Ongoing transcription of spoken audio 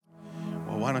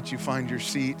why don't you find your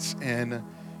seats and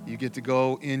you get to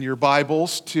go in your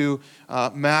Bibles to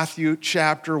Matthew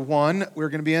chapter 1. We're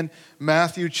going to be in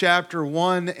Matthew chapter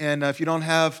 1, and if you don't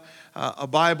have a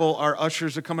Bible, our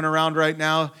ushers are coming around right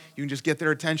now. You can just get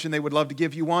their attention. They would love to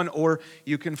give you one, or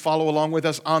you can follow along with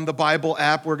us on the Bible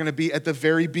app. We're going to be at the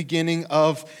very beginning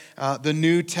of the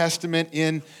New Testament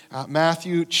in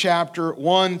Matthew chapter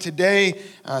 1 today.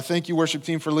 Thank you, worship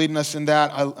team, for leading us in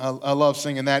that. I love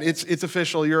singing that. It's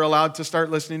official. You're allowed to start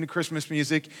listening to Christmas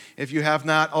music if you have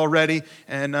not already,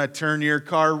 and turn your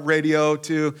car radio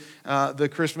to the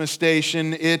Christmas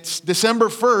station. It's December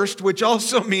 1st, which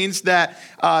also means that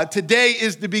today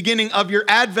is the beginning of your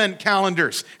Advent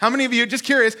calendars. How many of you, just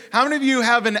curious, how many of you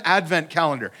have an Advent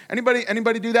calendar?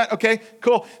 Anybody do that? Okay,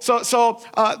 cool. So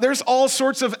there's all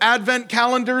sorts of Advent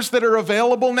calendars that are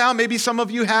available now. Maybe some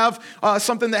of you have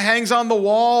something that hangs on the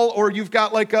wall, or you've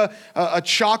got like a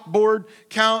chalkboard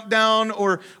countdown,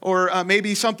 or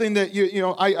maybe something that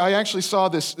I actually saw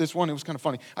this one. It was kind of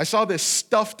funny. I saw this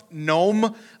stuffed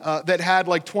gnome that had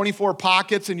like 24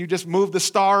 pockets, and you just move the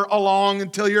star along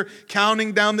until you're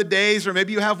counting down the days. Or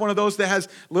maybe you have one of those that has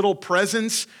little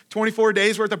presents, 24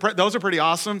 days worth of those are pretty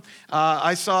awesome.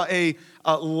 I saw a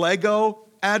Lego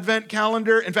Advent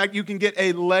calendar. In fact, you can get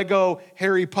a Lego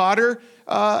Harry Potter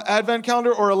Advent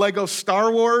calendar, or a Lego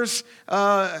Star Wars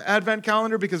Advent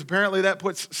calendar, because apparently that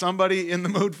puts somebody in the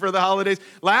mood for the holidays.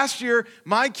 Last year,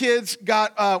 my kids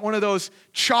got one of those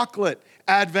chocolate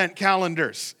Advent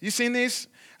calendars. You seen these?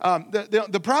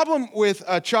 The problem with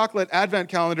a chocolate Advent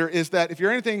calendar is that if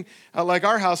you're anything like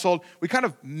our household, we kind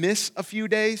of miss a few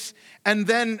days, and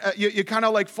then you kind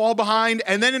of like fall behind,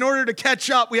 and then in order to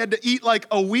catch up, we had to eat like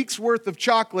a week's worth of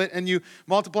chocolate, and you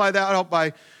multiply that out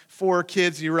by 4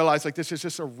 kids, you realize like this is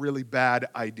just a really bad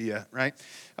idea, right?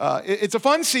 It's a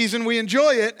fun season. We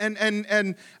enjoy it,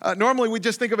 and normally we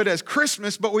just think of it as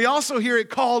Christmas, but we also hear it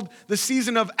called the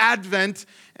season of Advent,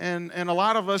 and a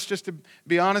lot of us, just to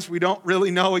be honest, we don't really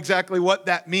know exactly what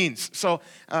that means. So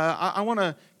I want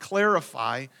to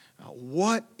clarify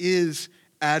what is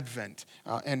Advent,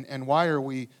 and why are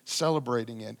we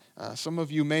celebrating it? Some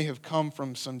of you may have come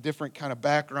from some different kind of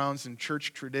backgrounds and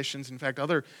church traditions. In fact,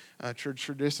 other church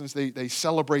traditions, they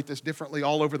celebrate this differently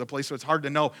all over the place, so it's hard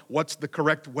to know what's the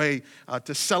correct way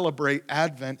to celebrate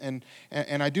Advent.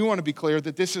 And I do want to be clear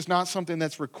that this is not something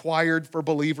that's required for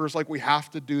believers, like we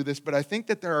have to do this, but I think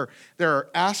that there are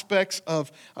aspects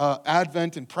of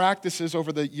Advent and practices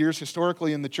over the years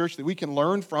historically in the church that we can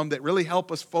learn from that really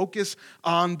help us focus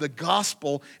on the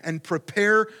gospel and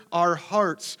prepare our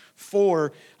hearts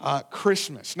for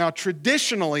Christmas. Now,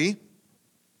 traditionally,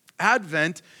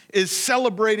 Advent is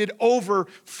celebrated over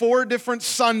 4 different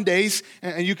Sundays,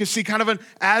 and you can see kind of an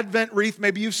Advent wreath.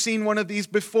 Maybe you've seen one of these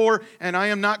before, and I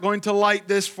am not going to light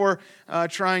this for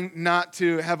trying not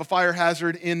to have a fire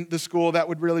hazard in the school. That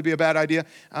would really be a bad idea.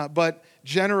 But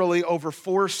generally, over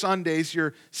 4 Sundays,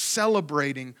 you're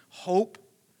celebrating hope,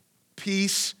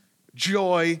 peace,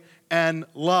 joy, and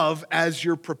love as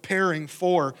you're preparing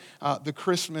for the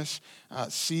Christmas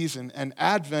season. And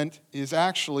Advent is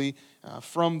actually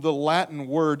from the Latin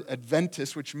word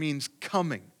adventus, which means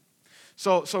coming.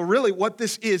 So really what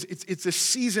this is, it's a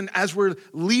season as we're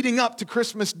leading up to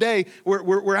Christmas Day,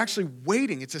 we're actually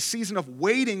waiting. It's a season of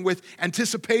waiting with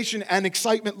anticipation and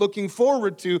excitement, looking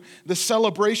forward to the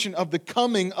celebration of the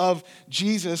coming of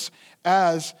Jesus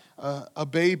as a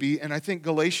baby. And I think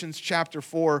Galatians chapter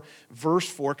 4, verse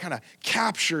 4 kind of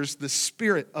captures the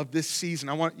spirit of this season.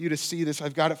 I want you to see this.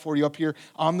 I've got it for you up here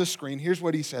on the screen. Here's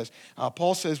what he says.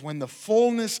 Paul says, when the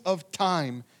fullness of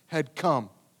time had come,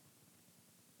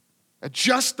 at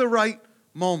just the right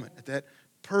moment, at that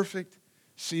perfect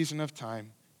season of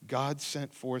time, God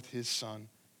sent forth his son,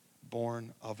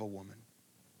 born of a woman.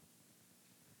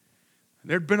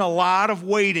 There'd been a lot of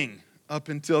waiting up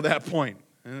until that point.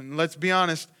 And let's be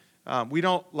honest, we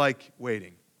don't like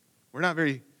waiting. We're not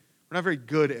very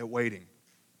good at waiting.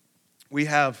 We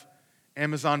have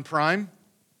Amazon Prime,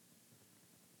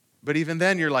 but even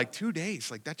then you're like 2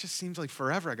 days. Like that just seems like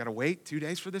forever. I got to wait 2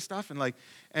 days for this stuff,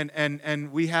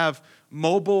 and we have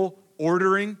mobile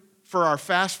ordering for our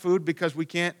fast food because we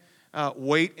can't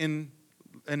wait in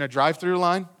a drive-through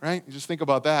line, right? You just think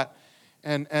about that,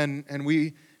 and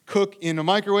we cook in a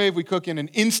microwave, we cook in an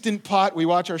Instant Pot, we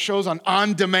watch our shows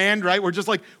on demand, right? We're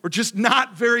just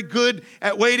not very good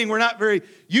at waiting. We're not very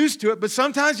used to it, but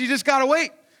sometimes you just gotta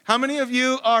wait. How many of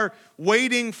you are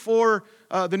waiting for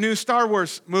the new Star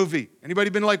Wars movie? Anybody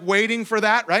been like waiting for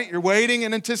that, right? You're waiting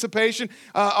in anticipation.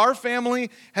 Our family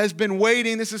has been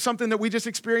waiting. This is something that we just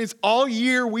experienced all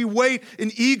year. We wait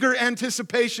in eager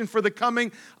anticipation for the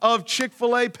coming of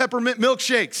Chick-fil-A peppermint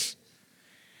milkshakes.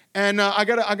 And I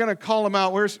gotta call him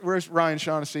out. Where's Ryan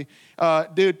Shaughnessy?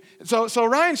 Dude, so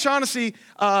Ryan Shaughnessy,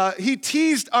 he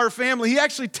teased our family. He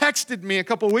actually texted me a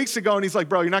couple of weeks ago, and he's like,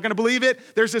 bro, you're not gonna believe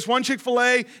it. There's this one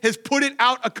Chick-fil-A has put it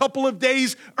out a couple of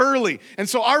days early. And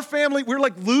so our family, we're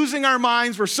like losing our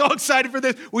minds. We're so excited for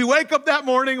this. We wake up that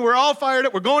morning, we're all fired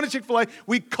up. We're going to Chick-fil-A.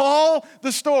 We call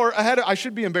the store ahead of, I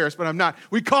should be embarrassed, but I'm not.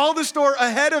 We call the store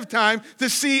ahead of time to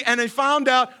see, and they found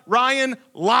out Ryan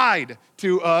lied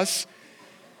to us.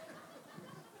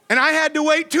 And I had to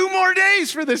wait 2 more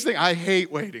days for this thing. I hate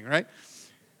waiting, right?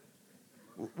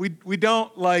 We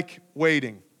don't like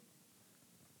waiting.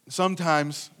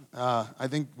 Sometimes I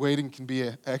think waiting can be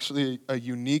actually a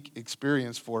unique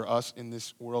experience for us in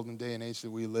this world and day and age that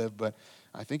we live, but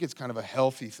I think it's kind of a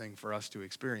healthy thing for us to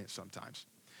experience sometimes.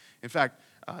 In fact,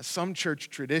 some church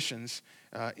traditions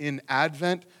in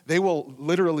Advent, they will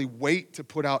literally wait to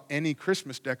put out any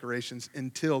Christmas decorations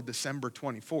until December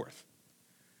 24th.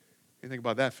 You think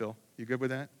about that, Phil? You good with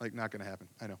that? Like, not going to happen.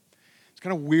 I know. It's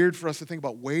kind of weird for us to think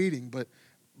about waiting, but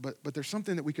there's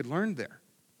something that we could learn there.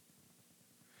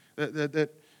 That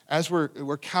as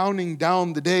we're counting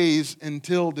down the days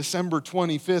until December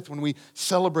 25th, when we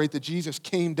celebrate that Jesus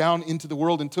came down into the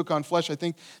world and took on flesh, I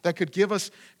think that could give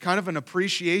us kind of an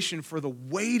appreciation for the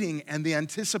waiting and the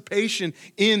anticipation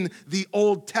in the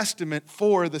Old Testament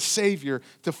for the Savior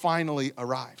to finally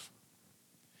arrive.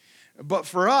 But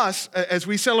for us, as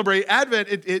we celebrate Advent,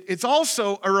 it's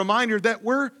also a reminder that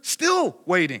we're still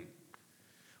waiting.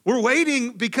 We're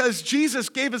waiting because Jesus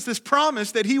gave us this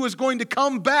promise that he was going to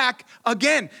come back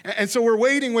again. And so we're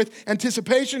waiting with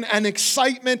anticipation and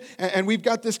excitement, and we've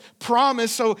got this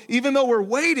promise. So even though we're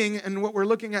waiting, and what we're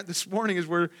looking at this morning is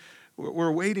we're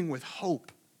waiting with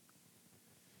hope.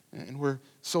 And we're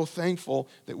so thankful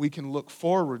that we can look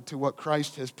forward to what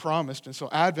Christ has promised. And so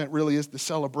Advent really is the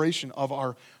celebration of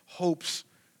our hopes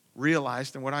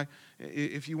realized. And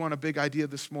if you want a big idea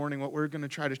this morning, what we're going to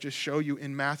try to just show you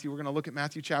in Matthew, we're going to look at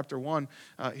Matthew chapter 1.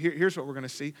 Here's what we're going to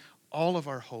see. All of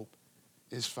our hope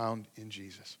is found in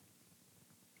Jesus.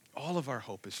 All of our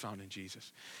hope is found in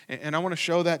Jesus. And I want to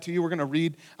show that to you. We're going to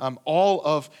read all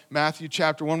of Matthew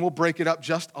chapter 1. We'll break it up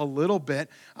just a little bit.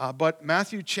 But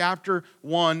Matthew chapter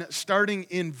 1, starting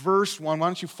in verse 1, why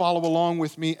don't you follow along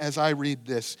with me as I read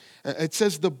this? It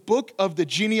says, the book of the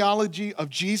genealogy of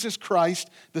Jesus Christ,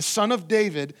 the son of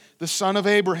David, the son of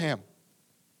Abraham.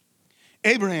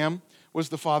 Abraham was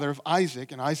the father of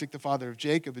Isaac, and Isaac the father of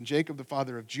Jacob, and Jacob the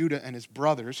father of Judah and his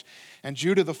brothers, and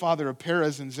Judah the father of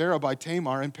Perez and Zerah by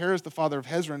Tamar, and Perez the father of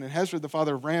Hezron, and Hezron the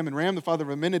father of Ram, and Ram the father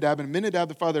of Amminadab, and Amminadab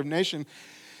the father of Nahshon,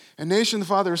 and Nahshon the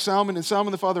father of Salmon, and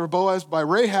Salmon the father of Boaz by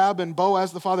Rahab, and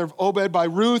Boaz the father of Obed by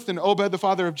Ruth, and Obed the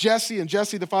father of Jesse, and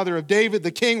Jesse the father of David,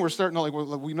 the king. We're starting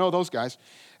to we know those guys.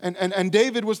 And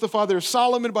David was the father of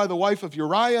Solomon by the wife of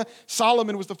Uriah.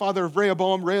 Solomon was the father of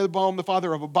Rehoboam. Rehoboam the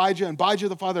father of Abijah. And Abijah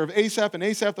the father of Asaph. And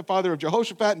Asaph the father of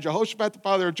Jehoshaphat. And Jehoshaphat the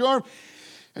father of Joram.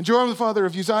 And Joram the father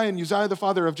of Uzziah. And Uzziah the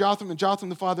father of Jotham. And Jotham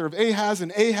the father of Ahaz.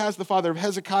 And Ahaz the father of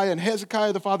Hezekiah. And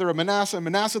Hezekiah the father of Manasseh. And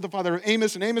Manasseh the father of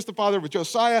Amos. And Amos the father of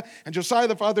Josiah. And Josiah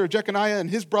the father of Jeconiah and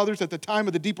his brothers at the time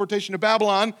of the deportation of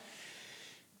Babylon.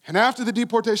 And after the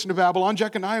deportation of Babylon,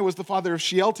 Jeconiah was the father of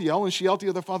Shealtiel, and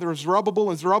Shealtiel the father of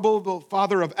Zerubbabel, and Zerubbabel the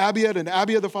father of Abiad, and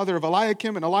Abiad the father of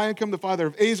Eliakim, and Eliakim the father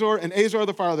of Azor, and Azor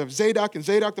the father of Zadok, and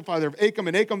Zadok the father of Achim,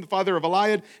 and Achim the father of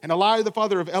Eliad, and Eliad the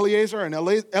father of Eleazar, and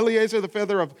Eleazar the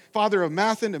father of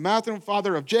Mathan, and Mathan the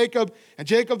father of Jacob, and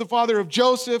Jacob the father of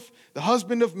Joseph, the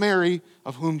husband of Mary,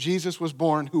 of whom Jesus was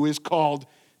born, who is called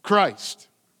Christ.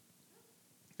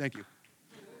 Thank you.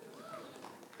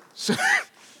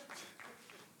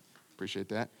 Appreciate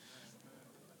that.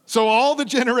 So all the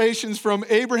generations from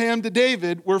Abraham to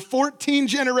David were 14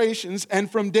 generations, and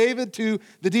from David to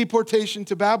the deportation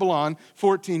to Babylon,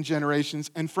 14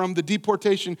 generations, and from the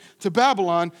deportation to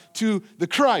Babylon to the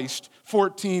Christ,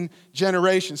 14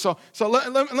 generations. So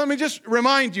let me just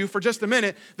remind you for just a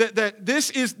minute that this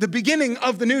is the beginning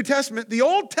of the New Testament. The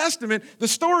Old Testament, the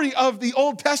story of the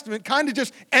Old Testament kind of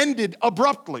just ended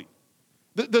abruptly.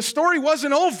 The story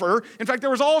wasn't over. In fact, there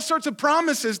was all sorts of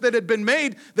promises that had been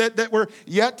made that were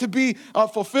yet to be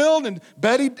fulfilled, and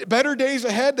better days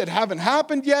ahead that haven't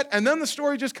happened yet. And then the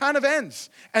story just kind of ends.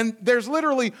 And there's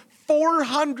literally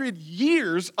 400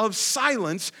 years of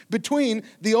silence between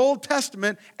the Old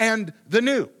Testament and the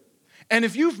New. And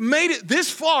if you've made it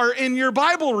this far in your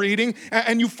Bible reading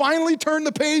and you finally turn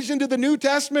the page into the New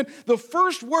Testament, the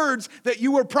first words that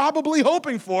you were probably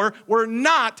hoping for were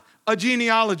not a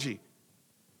genealogy.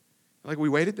 Like, we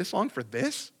waited this long for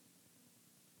this?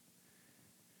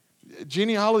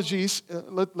 Genealogies,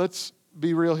 let's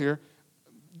be real here,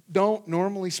 don't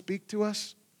normally speak to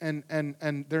us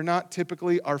and they're not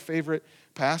typically our favorite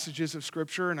passages of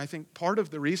Scripture. And I think part of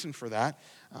the reason for that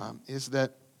is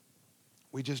that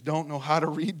we just don't know how to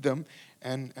read them,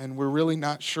 and we're really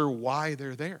not sure why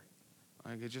they're there.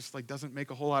 Like, it just doesn't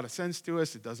make a whole lot of sense to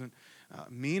us. It doesn't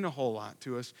mean a whole lot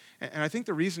to us. And I think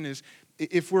the reason is,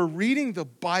 if we're reading the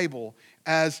Bible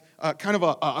as kind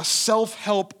of a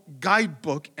self-help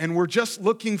guidebook, and we're just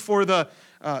looking for the,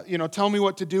 tell me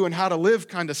what to do and how to live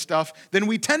kind of stuff, then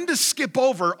we tend to skip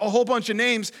over a whole bunch of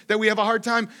names that we have a hard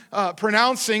time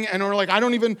pronouncing, and we're like, I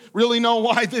don't even really know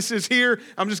why this is here.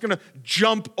 I'm just going to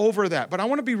jump over that. But I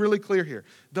want to be really clear here.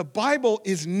 The Bible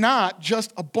is not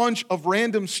just a bunch of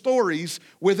random stories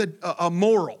with a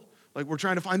moral. Like, we're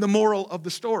trying to find the moral of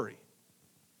the story.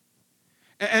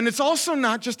 And it's also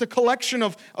not just a collection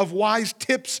of wise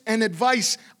tips and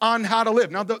advice on how to live.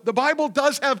 Now, the Bible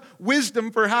does have wisdom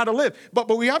for how to live, but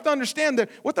we have to understand that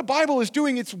what the Bible is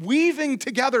doing, it's weaving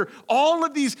together all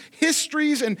of these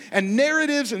histories and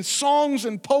narratives and songs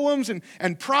and poems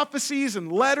and prophecies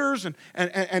and letters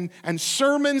and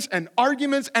sermons and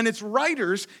arguments, and its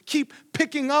writers keep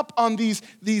picking up on these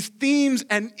themes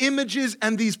and images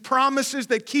and these promises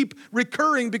that keep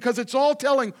recurring, because it's all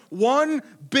telling one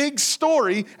big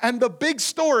story, and the big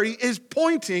story is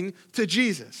pointing to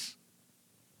Jesus.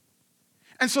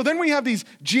 And so then we have these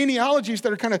genealogies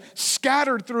that are kind of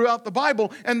scattered throughout the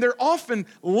Bible, and they're often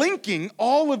linking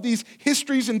all of these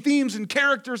histories and themes and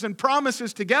characters and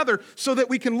promises together so that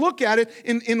we can look at it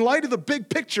in light of the big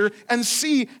picture and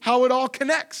see how it all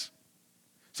connects.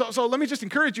 So let me just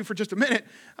encourage you for just a minute.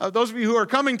 Those of you who are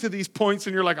coming to these points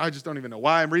and you're like, I just don't even know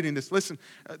why I'm reading this. Listen,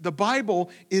 the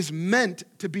Bible is meant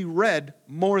to be read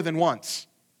more than once.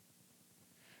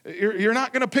 You're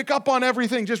not going to pick up on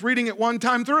everything just reading it one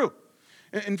time through.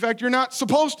 In fact, you're not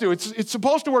supposed to. It's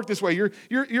supposed to work this way.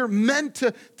 You're meant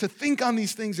to think on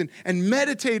these things and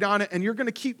meditate on it, and you're going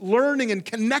to keep learning and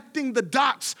connecting the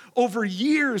dots over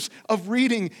years of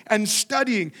reading and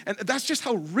studying. And that's just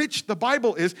how rich the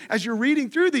Bible is. As you're reading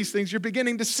through these things, you're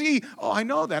beginning to see, oh, I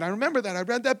know that. I remember that. I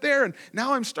read that there. And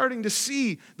now I'm starting to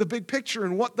see the big picture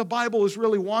and what the Bible is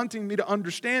really wanting me to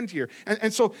understand here.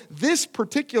 And so this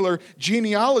particular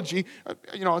genealogy,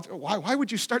 why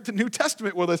would you start the New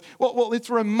Testament with us? Well, it's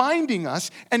reminding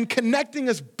us and connecting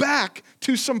us back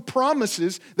to some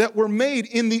promises that were made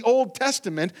in the Old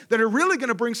Testament that are really going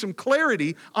to bring some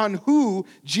clarity on who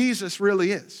Jesus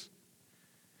really is.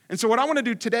 And so what I want to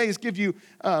do today is give you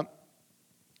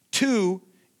two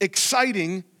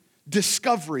exciting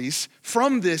discoveries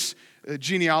from this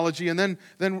genealogy, and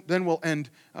then we'll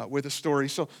end with a story.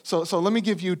 So let me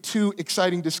give you two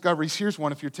exciting discoveries. Here's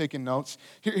one if you're taking notes.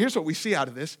 Here's what we see out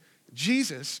of this.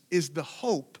 Jesus is the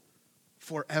hope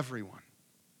for everyone.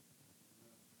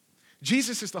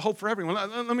 Jesus is the hope for everyone.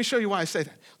 Let me show you why I say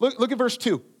that. Look at verse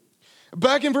 2.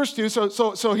 Back in verse 2,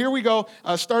 so here we go,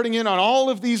 starting in on all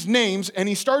of these names, and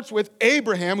he starts with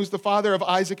Abraham, who's the father of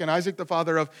Isaac, and Isaac the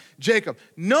father of Jacob.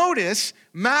 Notice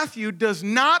Matthew does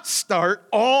not start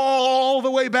all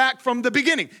the way back from the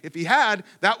beginning. If he had,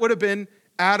 that would have been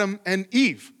Adam and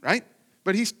Eve, right?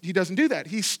 But he doesn't do that.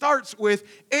 He starts with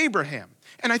Abraham.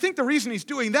 And I think the reason he's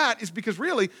doing that is because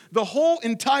really the whole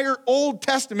entire Old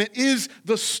Testament is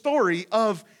the story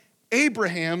of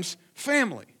Abraham's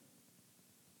family.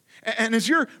 And as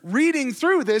you're reading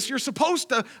through this, you're supposed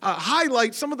to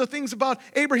highlight some of the things about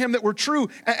Abraham that were true.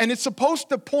 And it's supposed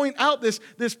to point out this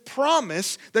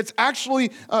promise that's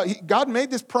actually, God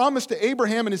made this promise to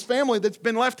Abraham and his family that's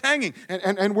been left hanging.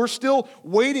 And we're still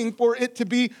waiting for it to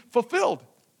be fulfilled.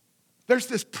 There's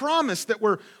this promise that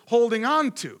we're holding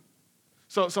on to.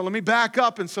 So let me back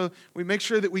up, and so we make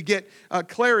sure that we get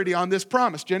clarity on this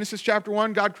promise. Genesis chapter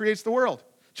 1, God creates the world.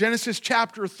 Genesis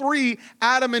chapter 3,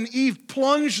 Adam and Eve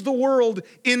plunge the world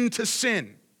into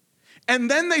sin. And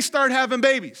then they start having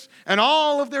babies. And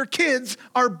all of their kids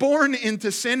are born into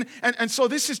sin. And so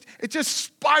it's just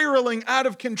spiraling out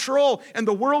of control. And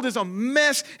the world is a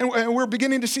mess. And we're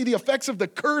beginning to see the effects of the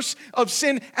curse of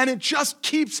sin. And it just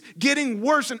keeps getting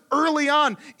worse. And early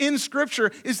on in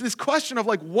Scripture is this question of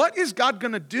what is God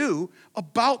going to do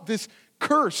about this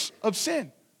curse of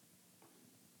sin?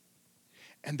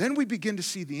 And then we begin to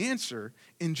see the answer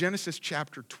in Genesis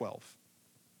chapter 12.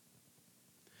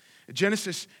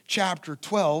 Genesis chapter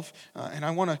 12, and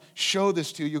I want to show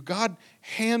this to you. God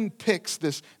handpicks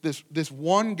this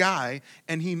one guy,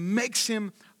 and he makes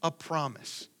him a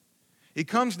promise. He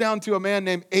comes down to a man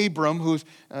named Abram, whose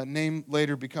name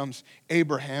later becomes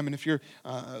Abraham. And if you're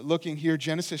looking here,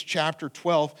 Genesis chapter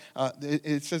 12,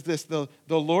 it says this, the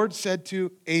Lord said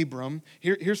to Abram,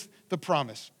 here's the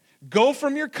promise. Go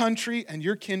from your country and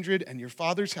your kindred and your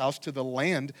father's house to the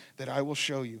land that I will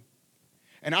show you.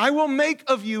 And I will make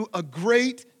of you a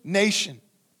great nation.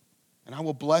 And I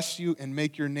will bless you and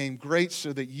make your name great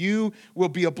so that you will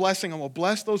be a blessing. I will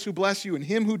bless those who bless you, and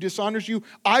him who dishonors you,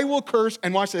 I will curse.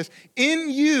 And watch this. In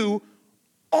you,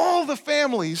 all the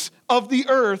families of the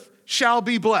earth shall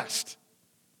be blessed.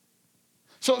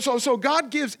 So God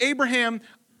gives Abraham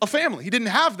a family. He didn't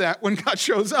have that when God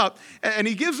shows up. And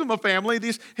he gives him a family.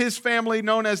 His family,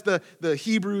 known as the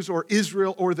Hebrews or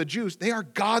Israel or the Jews, they are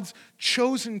God's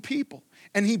chosen people.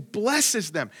 And he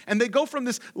blesses them. And they go from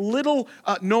this little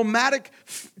nomadic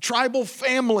tribal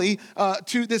family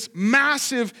to this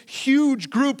massive, huge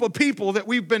group of people that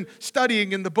we've been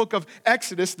studying in the book of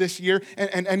Exodus this year.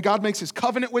 And God makes his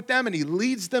covenant with them, and he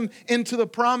leads them into the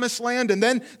promised land. And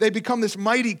then they become this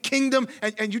mighty kingdom.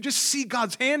 And you just see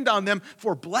God's hand on them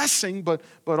for blessing, but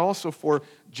also for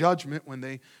judgment when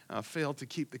they fail to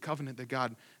keep the covenant that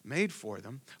God made for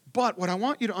them. But what I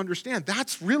want you to understand,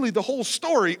 that's really the whole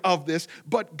story of this.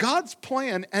 But God's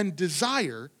plan and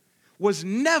desire was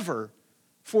never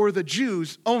for the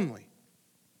Jews only.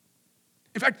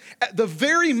 In fact, at the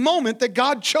very moment that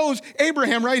God chose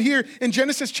Abraham right here in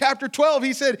Genesis chapter 12,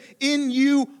 he said, in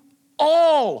you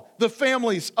all the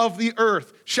families of the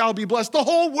earth shall be blessed. The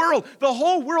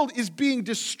whole world is being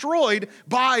destroyed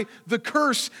by the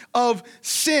curse of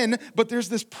sin. But there's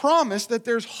this promise that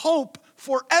there's hope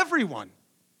for everyone.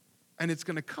 And it's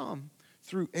going to come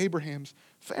through Abraham's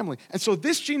family. And so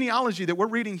this genealogy that we're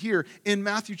reading here in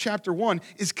Matthew chapter 1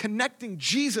 is connecting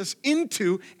Jesus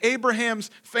into Abraham's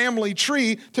family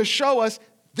tree to show us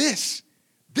this.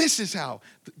 This is how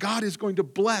God is going to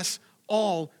bless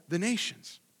all the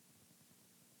nations.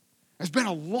 It's been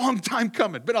a long time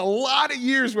coming, been a lot of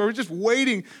years where we're just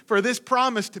waiting for this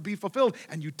promise to be fulfilled.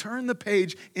 And you turn the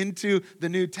page into the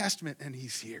New Testament and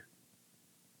he's here.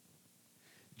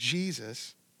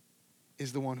 Jesus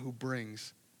is the one who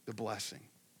brings the blessing.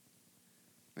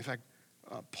 In fact,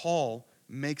 Paul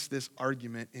makes this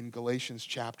argument in Galatians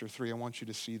chapter 3. I want you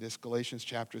to see this. Galatians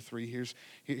chapter 3,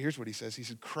 here's what he says. He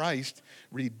said, Christ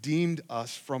redeemed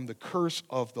us from the curse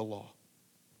of the law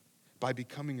by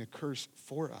becoming a curse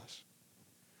for us.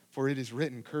 For it is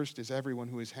written, cursed is everyone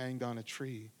who is hanged on a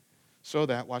tree. So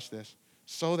that, watch this,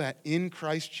 so that in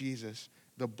Christ Jesus,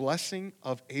 the blessing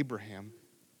of Abraham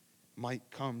might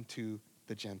come to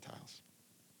the Gentiles,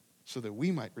 so that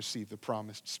we might receive the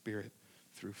promised Spirit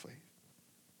through faith.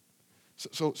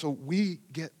 So we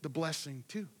get the blessing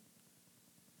too.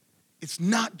 It's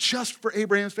not just for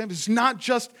Abraham's family. It's not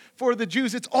just for the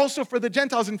Jews. It's also for the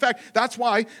Gentiles. In fact, that's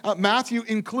why Matthew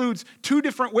includes two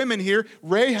different women here,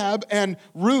 Rahab and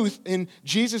Ruth, in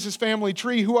Jesus' family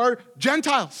tree, who are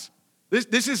Gentiles.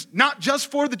 This is not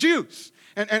just for the Jews.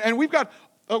 And we've got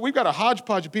a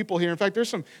hodgepodge of people here. In fact,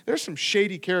 there's some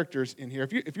shady characters in here.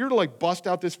 If you're to like bust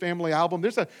out this family album,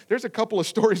 there's a couple of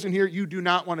stories in here you do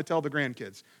not want to tell the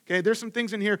grandkids. Okay, there's some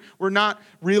things in here we're not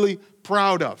really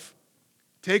proud of.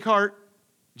 Take heart,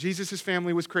 Jesus'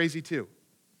 family was crazy too.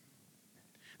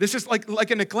 This is like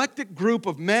an eclectic group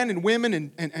of men and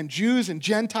women and Jews and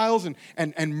Gentiles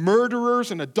and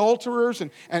murderers and adulterers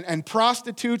and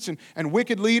prostitutes and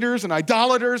wicked leaders and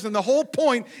idolaters. And the whole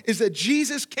point is that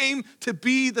Jesus came to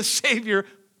be the Savior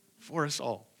for us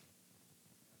all.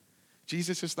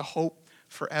 Jesus is the hope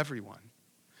for everyone.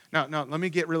 Now, let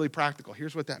me get really practical.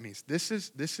 Here's what that means. This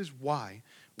is why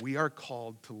we are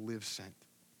called to live sent.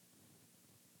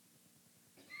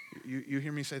 You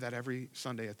hear me say that every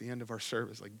Sunday at the end of our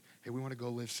service, like, hey, we want to go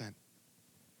live sent.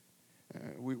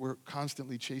 We're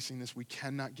constantly chasing this. We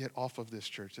cannot get off of this,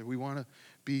 church. That we want to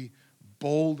be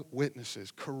bold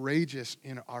witnesses, courageous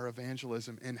in our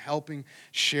evangelism and helping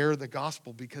share the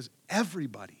gospel, because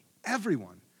everyone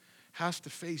has to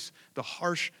face the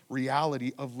harsh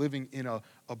reality of living in a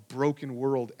broken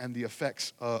world and the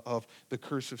effects of the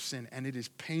curse of sin. And it is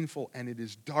painful and it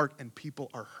is dark and people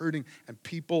are hurting and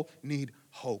people need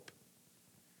hope.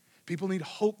 People need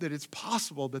hope that it's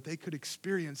possible that they could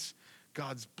experience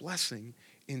God's blessing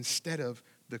instead of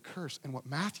the curse. And what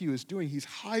Matthew is doing, he's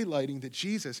highlighting that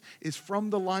Jesus is from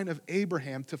the line of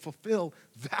Abraham to fulfill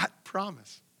that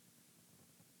promise.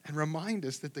 And remind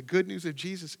us that the good news of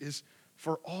Jesus is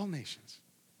for all nations.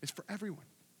 It's for everyone.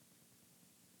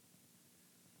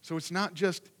 So it's not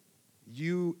just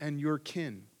you and your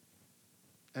kin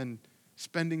and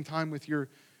spending time with your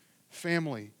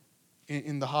family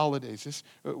in the holidays.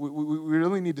 We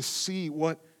really need to see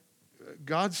what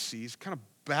God sees, kind of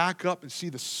back up and see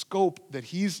the scope that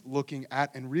he's looking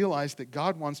at and realize that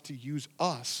God wants to use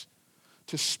us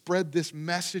to spread this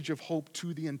message of hope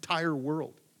to the entire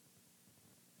world.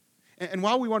 And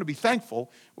while we want to be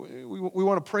thankful, we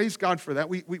want to praise God for that.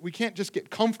 We can't just get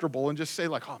comfortable and just say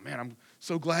like, oh man, I'm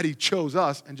so glad he chose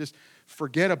us, and just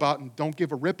forget about and don't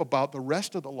give a rip about the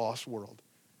rest of the lost world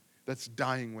that's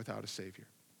dying without a Savior.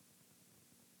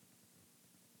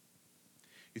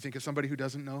 You think of somebody who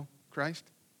doesn't know Christ?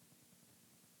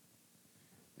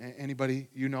 Anybody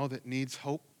you know that needs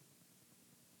hope?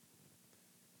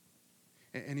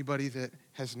 Anybody that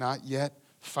has not yet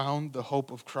found the hope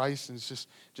of Christ and is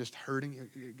just hurting?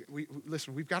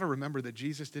 Listen, we've got to remember that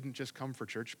Jesus didn't just come for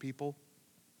church people.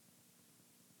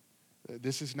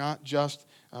 This is not just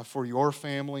for your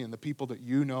family and the people that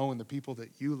you know and the people that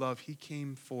you love. He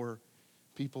came for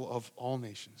people of all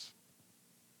nations,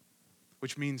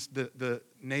 which means the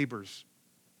neighbors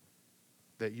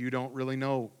that you don't really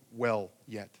know well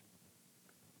yet,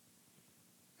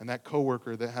 and that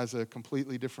coworker that has a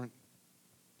completely different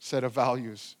set of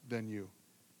values than you.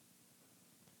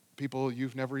 People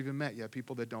you've never even met yet,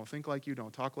 people that don't think like you,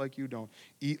 don't talk like you, don't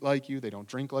eat like you, they don't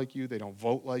drink like you, they don't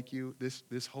vote like you.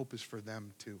 This hope is for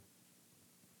them too.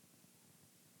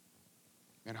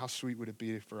 And how sweet would it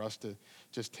be for us to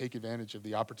just take advantage of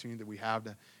the opportunity that we have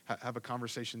to have a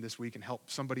conversation this week and help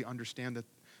somebody understand that,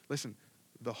 listen,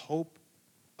 the hope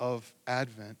of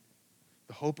Advent,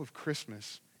 the hope of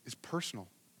Christmas is personal.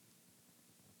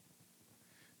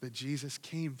 That Jesus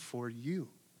came for you.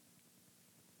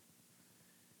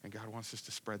 And God wants us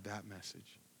to spread that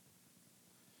message.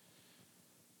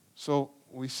 So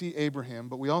we see Abraham,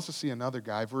 but we also see another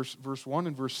guy. Verse 1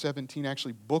 and verse 17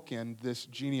 actually bookend this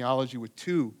genealogy with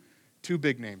two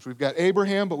big names. We've got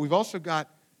Abraham, but we've also got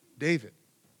David.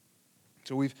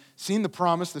 So we've seen the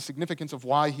promise, the significance of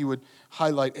why he would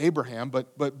highlight Abraham,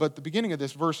 but the beginning of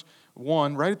this, verse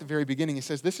 1, right at the very beginning, he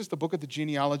says, this is the book of the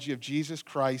genealogy of Jesus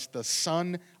Christ, the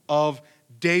son of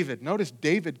David. Notice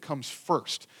David comes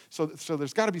first. So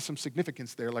there's got to be some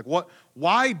significance there. Like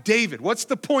why David? What's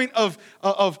the point of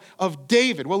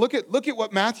David? Well, look at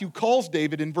what Matthew calls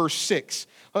David in verse 6.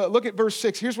 Look at verse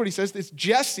 6. Here's what he says. This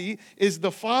Jesse is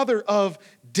the father of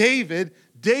David,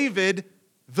 David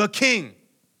the king.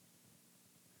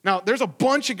 Now, there's a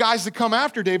bunch of guys that come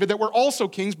after David that were also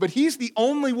kings, but he's the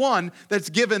only one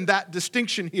that's given that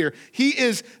distinction here. He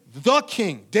is the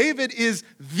king. David is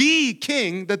the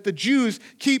king that the Jews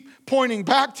keep pointing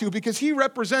back to because he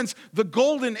represents the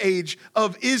golden age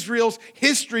of Israel's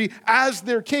history as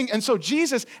their king. And so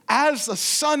Jesus, as the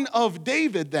son of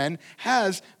David, then,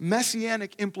 has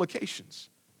messianic implications.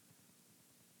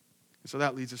 So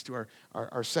that leads us to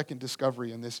our second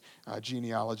discovery in this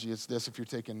genealogy. It's this, if you're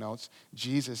taking notes.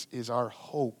 Jesus is our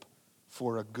hope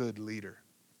for a good leader.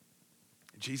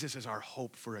 Jesus is our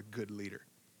hope for a good leader.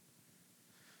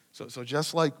 So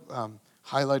just like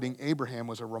highlighting Abraham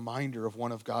was a reminder of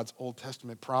one of God's Old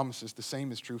Testament promises, the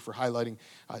same is true for highlighting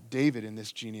David in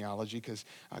this genealogy, because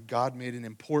God made an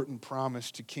important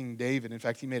promise to King David. In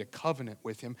fact, he made a covenant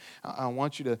with him. I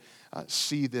want you to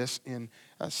see this in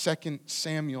 2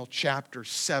 Samuel chapter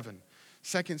 7.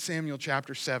 2 Samuel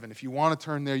chapter 7. If you want to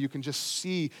turn there, you can just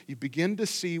see, you begin to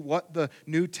see what the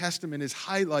New Testament is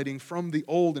highlighting from the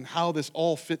Old and how this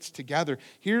all fits together.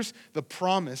 Here's the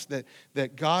promise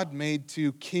that God made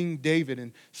to King David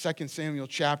in 2 Samuel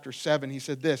chapter 7. He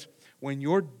said this, when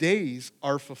your days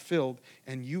are fulfilled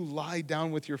and you lie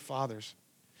down with your fathers,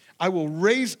 I will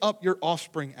raise up your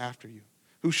offspring after you,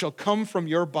 who shall come from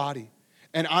your body,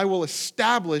 and I will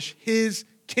establish his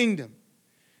kingdom.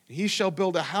 He shall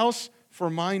build a house for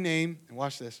my name, and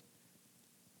watch this,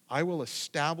 I will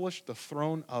establish the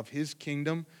throne of his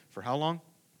kingdom for how long?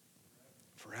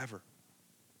 Forever.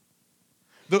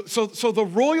 So the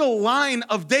royal line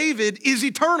of David is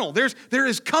eternal. There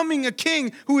is coming a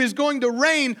king who is going to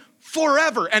reign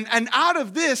forever. And out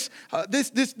of this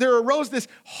there arose this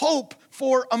hope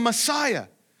for a Messiah.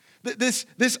 This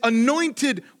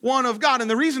anointed one of God. And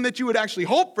the reason that you would actually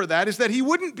hope for that is that he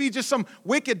wouldn't be just some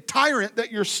wicked tyrant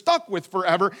that you're stuck with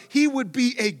forever. He would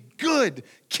be a good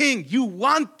king. You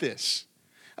want this.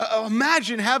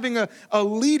 Imagine having a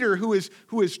leader who is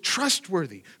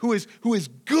trustworthy, who is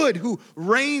good, who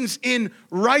reigns in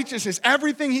righteousness.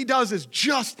 Everything he does is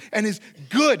just and is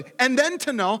good. And then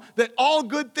to know that all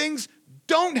good things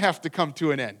don't have to come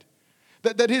to an end.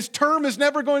 That his term is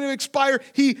never going to expire.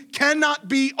 He cannot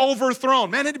be overthrown.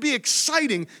 Man, it'd be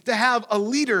exciting to have a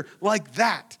leader like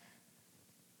that.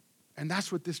 And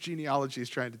that's what this genealogy is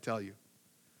trying to tell you.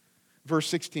 Verse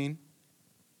 16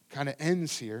 kind of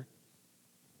ends here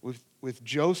with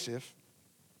Joseph,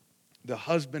 the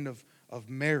husband of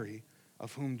Mary,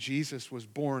 of whom Jesus was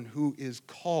born, who is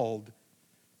called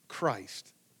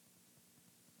Christ.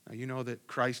 Now, you know that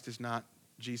Christ is not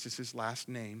Jesus' last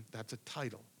name. That's a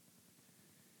title.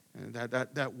 And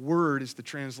that word is the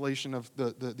translation of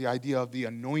the idea of the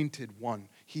anointed one.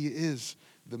 He is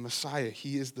the Messiah.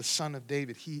 He is the Son of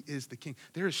David. He is the King.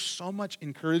 There is so much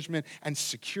encouragement and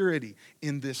security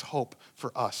in this hope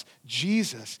for us.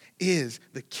 Jesus is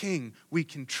the King we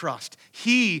can trust.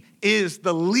 He is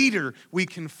the leader we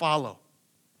can follow.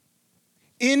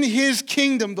 In his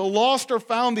kingdom, the lost are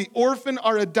found, the orphan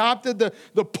are adopted,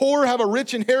 the poor have a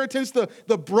rich inheritance, the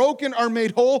broken are made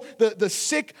whole, the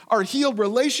sick are healed,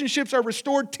 relationships are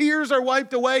restored, tears are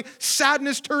wiped away,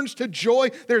 sadness turns to joy.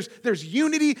 There's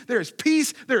unity, there is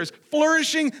peace, there is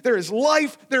flourishing, there is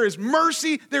life, there is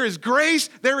mercy, there is grace,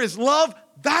 there is love.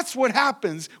 That's what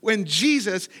happens when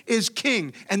Jesus is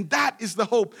king. And that is the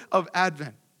hope of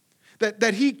Advent.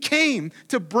 That he came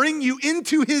to bring you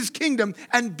into his kingdom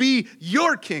and be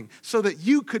your king so that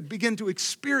you could begin to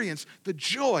experience the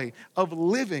joy of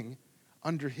living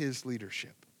under his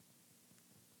leadership.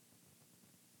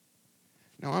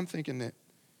 Now, I'm thinking that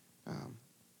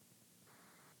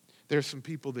there's some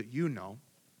people that you know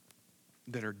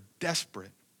that are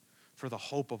desperate for the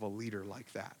hope of a leader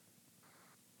like that.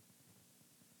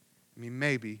 I mean,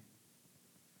 maybe,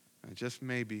 just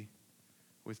maybe,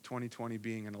 with 2020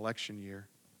 being an election year,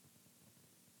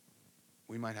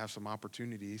 we might have some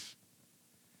opportunities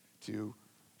to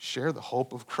share the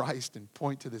hope of Christ and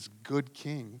point to this good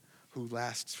King who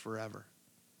lasts forever.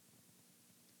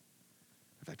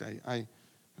 In fact, I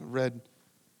read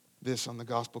this on the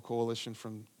Gospel Coalition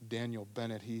from Daniel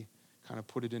Bennett. He kind of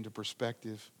put it into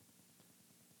perspective.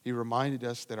 He reminded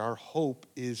us that our hope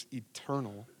is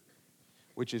eternal,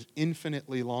 which is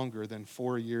infinitely longer than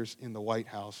 4 years in the White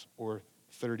House or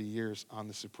 30 years on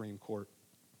the Supreme Court.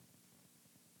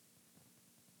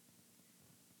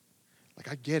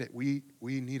 Like, I get it. We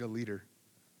need a leader.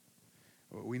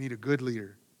 We need a good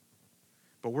leader.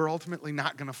 But we're ultimately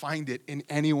not going to find it in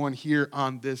anyone here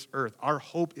on this earth. Our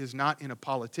hope is not in a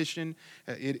politician.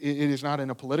 It is not in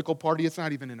a political party. It's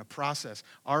not even in a process.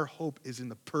 Our hope is in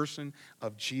the person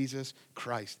of Jesus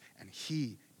Christ. And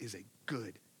he is a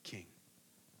good king.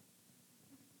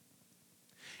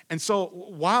 And so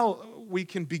while we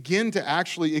can begin to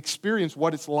actually experience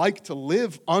what it's like to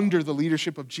live under the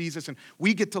leadership of Jesus, and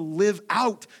we get to live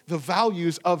out the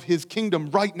values of his kingdom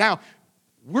right now,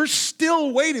 we're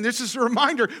still waiting. This is a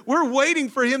reminder. We're waiting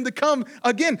for him to come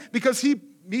again because he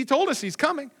told us he's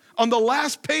coming. On the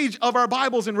last page of our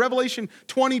Bibles in Revelation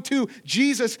 22,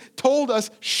 Jesus told us,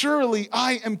 surely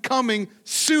I am coming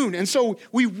soon. And so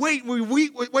we wait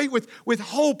with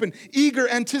hope and eager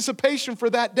anticipation for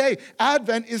that day.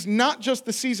 Advent is not just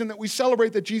the season that we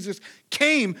celebrate that Jesus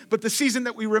came, but the season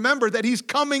that we remember that he's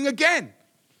coming again.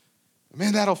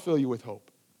 Man, that'll fill you with hope.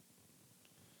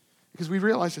 Because we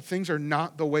realize that things are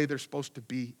not the way they're supposed to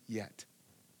be yet.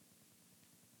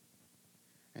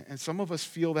 And some of us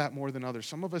feel that more than others.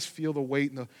 Some of us feel the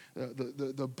weight and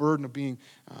the burden of being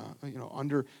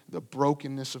under the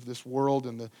brokenness of this world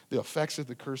and the effects of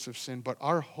the curse of sin. But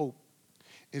our hope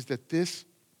is that this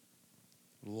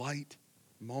light,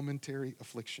 momentary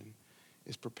affliction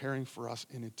is preparing for us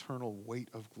an eternal weight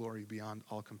of glory beyond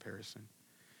all comparison.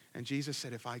 And Jesus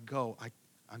said, if I go,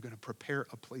 I'm going to prepare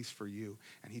a place for you.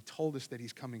 And he told us that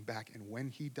he's coming back. And when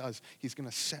he does, he's going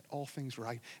to set all things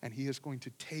right. And he is going to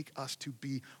take us to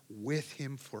be with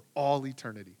him for all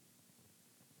eternity.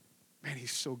 Man,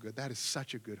 he's so good. That is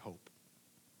such a good hope.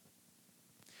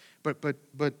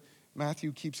 But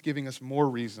Matthew keeps giving us more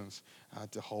reasons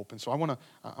to hope. And so I want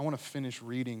to finish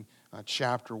reading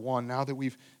chapter 1. Now that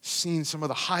we've seen some of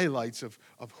the highlights of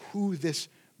who this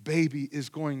baby is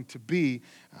going to be,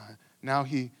 now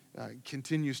he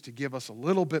continues to give us a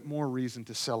little bit more reason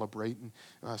to celebrate.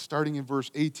 And starting in verse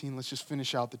 18, let's just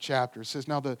finish out the chapter. It says,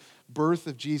 now the birth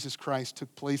of Jesus Christ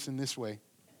took place in this way.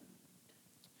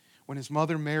 When his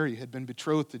mother Mary had been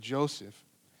betrothed to Joseph,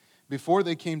 before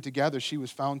they came together, she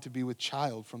was found to be with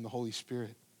child from the Holy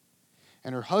Spirit.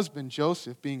 And her husband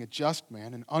Joseph, being a just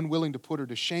man and unwilling to put her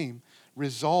to shame,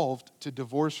 resolved to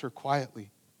divorce her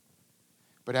quietly.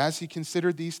 But as he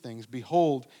considered these things,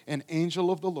 behold, an angel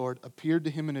of the Lord appeared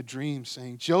to him in a dream,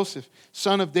 saying, Joseph,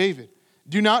 son of David,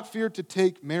 do not fear to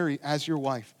take Mary as your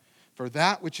wife, for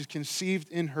that which is conceived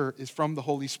in her is from the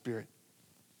Holy Spirit.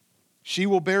 She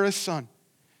will bear a son,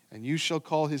 and you shall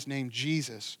call his name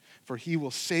Jesus, for he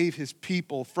will save his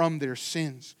people from their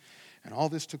sins. And all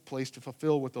this took place to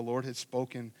fulfill what the Lord had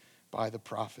spoken by the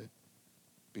prophet.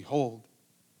 Behold,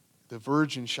 the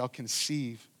virgin shall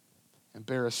conceive and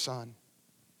bear a son,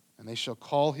 and they shall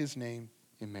call his name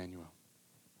Emmanuel,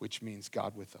 which means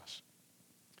God with us.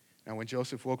 Now when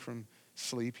Joseph woke from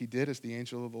sleep, he did as the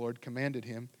angel of the Lord commanded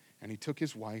him, and he took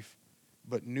his wife,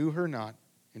 but knew her not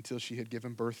until she had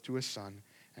given birth to a son,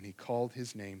 and he called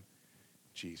his name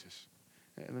Jesus.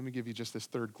 And let me give you just this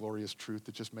third glorious truth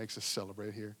that just makes us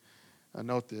celebrate here.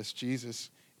 Note this, Jesus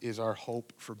is our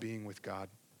hope for being with God.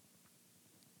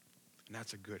 And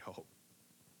that's a good hope.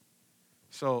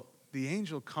 So the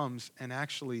angel comes and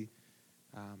actually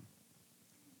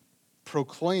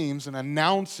proclaims and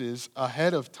announces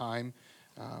ahead of time.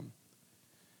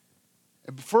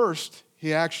 First,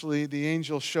 the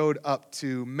angel showed up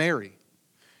to Mary.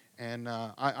 And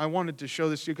I wanted to show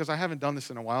this to you because I haven't done this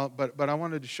in a while, but I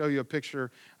wanted to show you a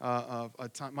picture of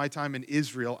my time in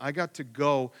Israel. I got to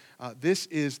go. This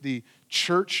is the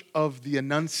Church of the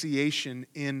Annunciation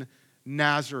in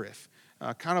Nazareth.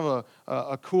 Kind of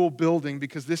a cool building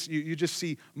because this you just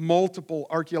see multiple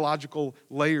archaeological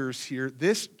layers here.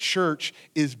 This church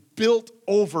is built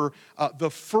over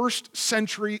the first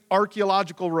century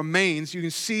archaeological remains. You can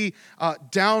see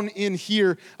down in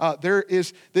here,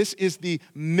 this is the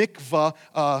mikvah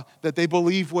that they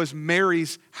believe was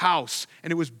Mary's house. And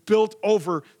it was built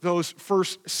over those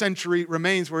first century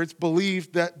remains where it's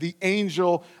believed that the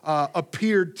angel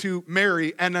appeared to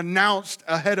Mary and announced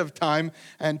ahead of time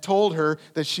and told her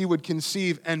that she would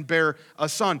conceive and bear a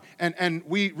son. And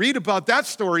we read about that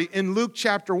story in Luke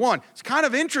chapter 1. It's kind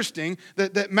of interesting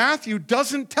that Matthew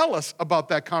doesn't tell us about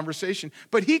that conversation,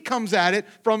 but he comes at it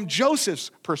from Joseph's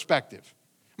perspective.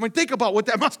 I mean, think about what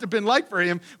that must have been like for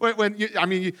him.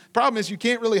 Problem is you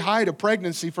can't really hide a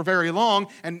pregnancy for very long,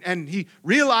 and he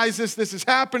realizes this is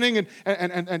happening, and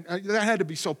that had to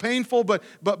be so painful. But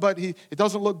it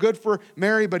doesn't look good for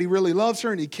Mary, but he really loves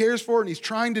her and he cares for her, and he's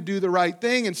trying to do the right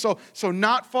thing. And so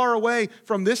not far away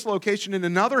from this location, in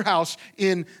another house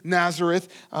in Nazareth,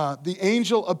 the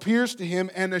angel appears to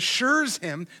him and assures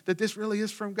him that this really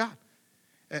is from God,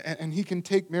 and he can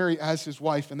take Mary as his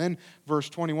wife. And then verse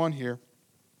 21 here.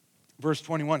 Verse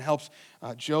 21 helps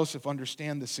Joseph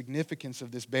understand the significance of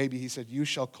this baby. He said, "You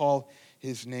shall call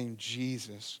his name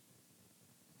Jesus,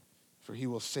 for he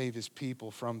will save his people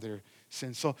from their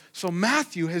sins." So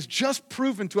Matthew has just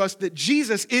proven to us that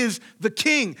Jesus is the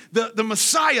King, the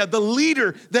Messiah, the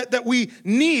leader that we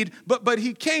need. But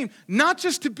he came not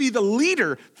just to be the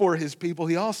leader for his people,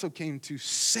 he also came to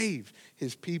save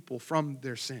his people from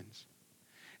their sins.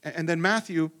 And then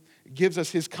Matthew gives us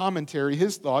his commentary,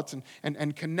 his thoughts,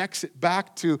 and connects it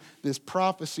back to this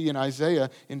prophecy in Isaiah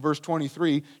in verse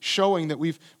 23, showing that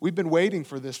we've been waiting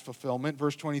for this fulfillment.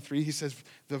 Verse 23, he says,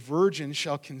 "The virgin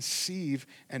shall conceive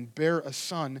and bear a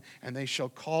son, and they shall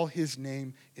call his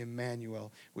name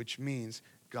Emmanuel," which means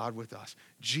God with us.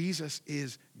 Jesus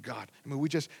is God. I mean,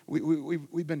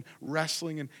 we've been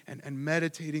wrestling and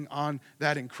meditating on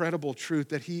that incredible truth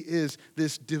that he is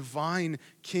this divine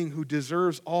King who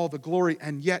deserves all the glory,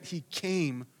 and yet he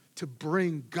came to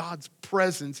bring God's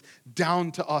presence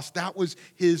down to us. That was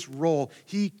his role.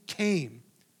 He came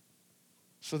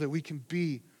so that we can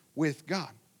be with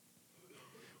God.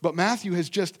 But Matthew has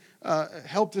just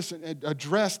helped us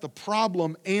address the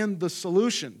problem and the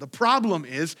solution. The problem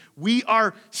is we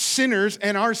are sinners,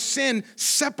 and our sin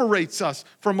separates us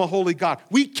from a holy God.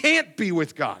 We can't be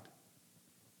with God.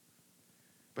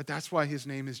 But that's why his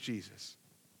name is Jesus,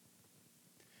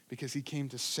 because he came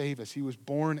to save us. He was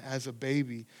born as a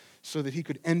baby so that he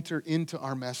could enter into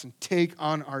our mess and take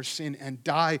on our sin and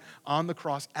die on the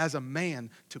cross as a man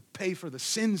to pay for the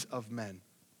sins of men,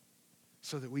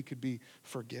 so that we could be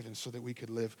forgiven, so that we could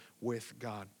live with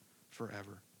God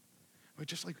forever. But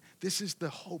just like this is the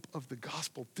hope of the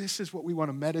gospel. This is what we want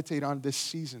to meditate on this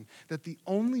season, that the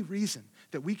only reason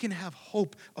that we can have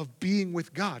hope of being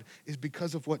with God is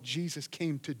because of what Jesus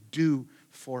came to do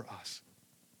for us.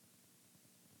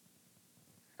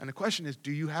 And the question is,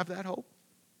 do you have that hope?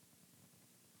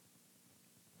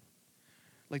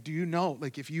 Like, do you know,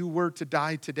 like if you were to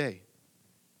die today,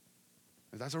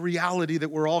 that's a reality that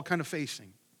we're all kind of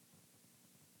facing,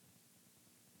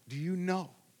 do you know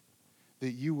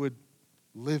that you would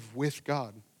live with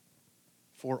God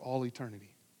for all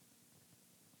eternity?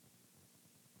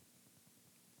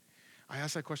 I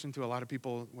ask that question to a lot of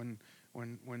people when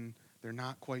they're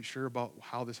not quite sure about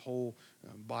how this whole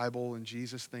Bible and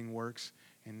Jesus thing works.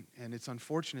 And it's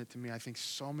unfortunate to me. I think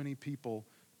so many people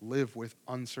live with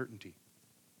uncertainty.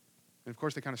 And of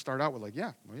course, they kind of start out with like,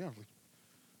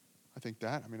 I think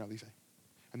that. I mean, at least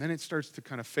and then it starts to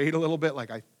kind of fade a little bit. Like,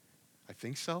 I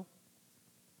think so.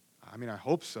 I mean, I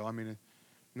hope so. I mean,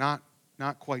 not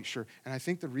quite sure. And I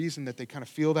think the reason that they kind of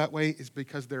feel that way is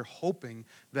because they're hoping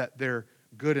that they're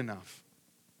good enough,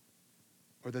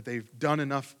 or that they've done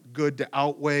enough good to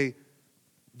outweigh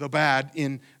the bad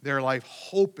in their life,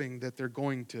 hoping that they're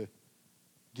going to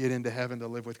get into heaven to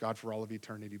live with God for all of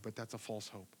eternity. But that's a false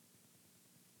hope.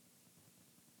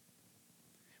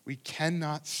 We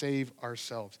cannot save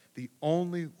ourselves. The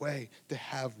only way to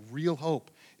have real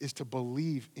hope is to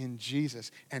believe in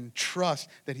Jesus and trust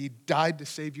that he died to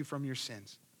save you from your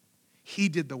sins. He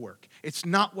did the work. It's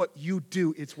not what you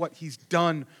do, it's what he's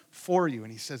done for you.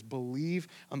 And he says, believe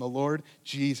on the Lord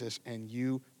Jesus and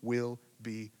you will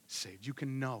be saved. You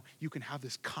can know, you can have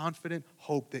this confident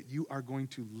hope that you are going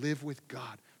to live with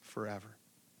God forever.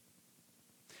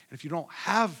 And if you don't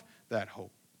have that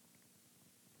hope,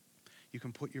 you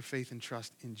can put your faith and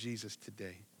trust in Jesus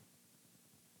today.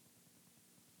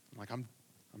 I'm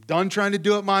done trying to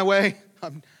do it my way.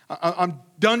 I'm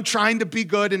done trying to be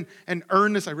good and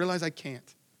earn this. I realize I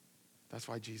can't. That's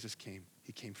why Jesus came.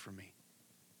 He came for me.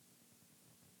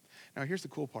 Now, here's the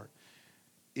cool part.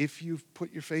 If you've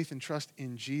put your faith and trust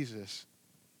in Jesus,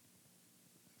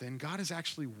 then God is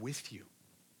actually with you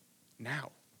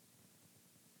now.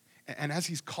 And as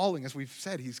he's calling, as we've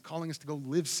said, he's calling us to go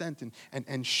live sent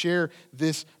and share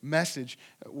this message.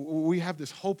 We have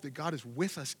this hope that God is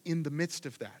with us in the midst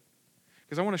of that.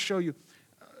 Because I want to show you,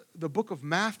 the book of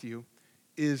Matthew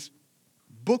is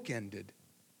bookended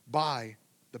by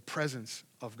the presence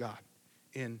of God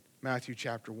in Matthew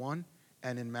chapter 1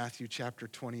 and in Matthew chapter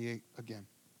 28 again.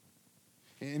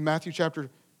 In Matthew chapter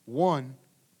 1,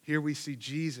 here we see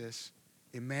Jesus,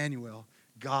 Emmanuel,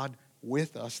 God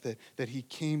with us, that he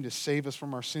came to save us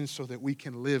from our sins so that we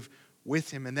can live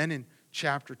with him. And then in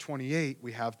chapter 28,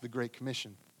 we have the Great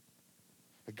Commission.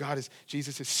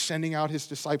 Jesus is sending out his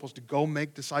disciples to go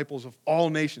make disciples of all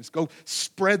nations. Go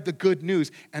spread the good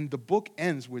news. And the book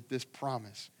ends with this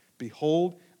promise.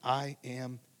 Behold, I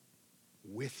am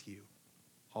with you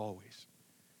always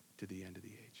to the end of the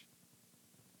age.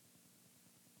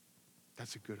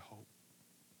 That's a good hope.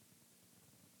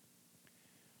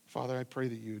 Father, I pray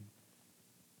that you'd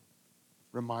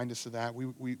remind us of that.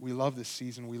 We love this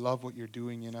season. We love what you're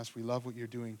doing in us. We love what you're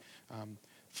doing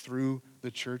through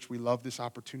the church. We love this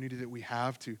opportunity that we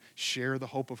have to share the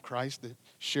hope of Christ,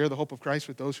 share the hope of Christ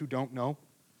with those who don't know.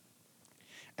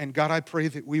 And God, I pray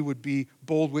that we would be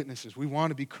bold witnesses. We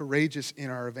want to be courageous in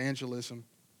our evangelism.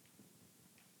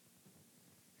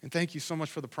 And thank you so much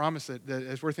for the promise that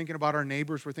as we're thinking about our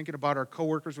neighbors, we're thinking about our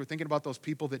coworkers, we're thinking about those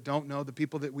people that don't know, the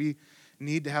people that we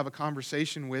need to have a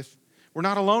conversation with. We're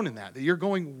not alone in that you're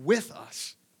going with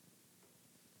us.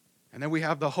 And then we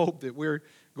have the hope that we're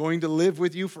going to live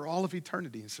with you for all of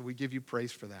eternity. And so we give you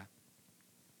praise for that.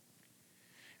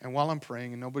 And while I'm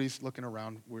praying and nobody's looking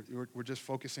around, we're just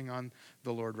focusing on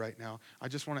the Lord right now. I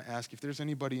just want to ask if there's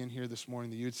anybody in here this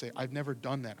morning that you'd say, I've never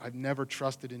done that. I've never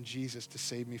trusted in Jesus to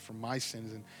save me from my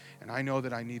sins. And I know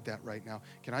that I need that right now.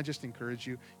 Can I just encourage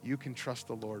you? You can trust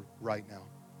the Lord right now.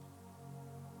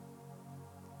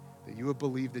 That you would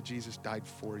believe that Jesus died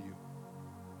for you.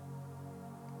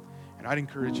 And I'd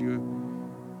encourage you,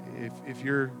 if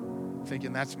you're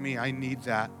thinking, that's me, I need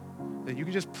that you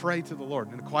can just pray to the Lord.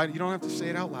 In the quiet, you don't have to say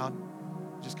it out loud.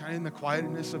 Just kind of in the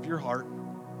quietness of your heart,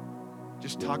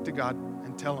 just talk to God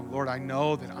and tell him, Lord, I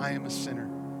know that I am a sinner.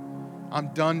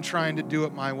 I'm done trying to do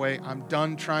it my way. I'm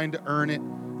done trying to earn it.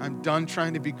 I'm done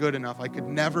trying to be good enough. I could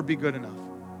never be good enough.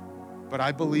 But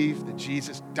I believe that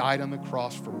Jesus died on the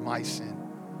cross for my sin.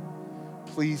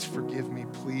 Please forgive me.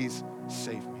 Please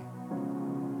save me.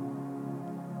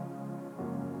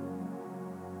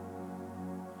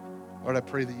 Lord, I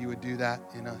pray that you would do that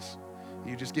in us.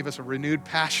 You just give us a renewed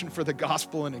passion for the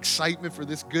gospel and excitement for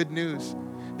this good news,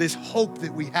 this hope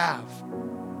that we have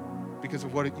because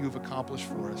of what you've accomplished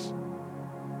for us.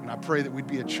 And I pray that we'd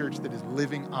be a church that is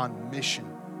living on mission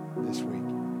this week.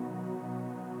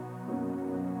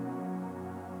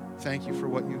 Thank you for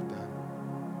what you've done.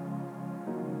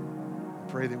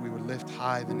 I pray that we would lift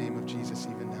high the name of Jesus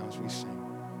even now as we sing.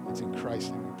 It's in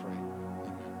Christ's name we pray.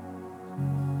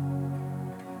 Amen.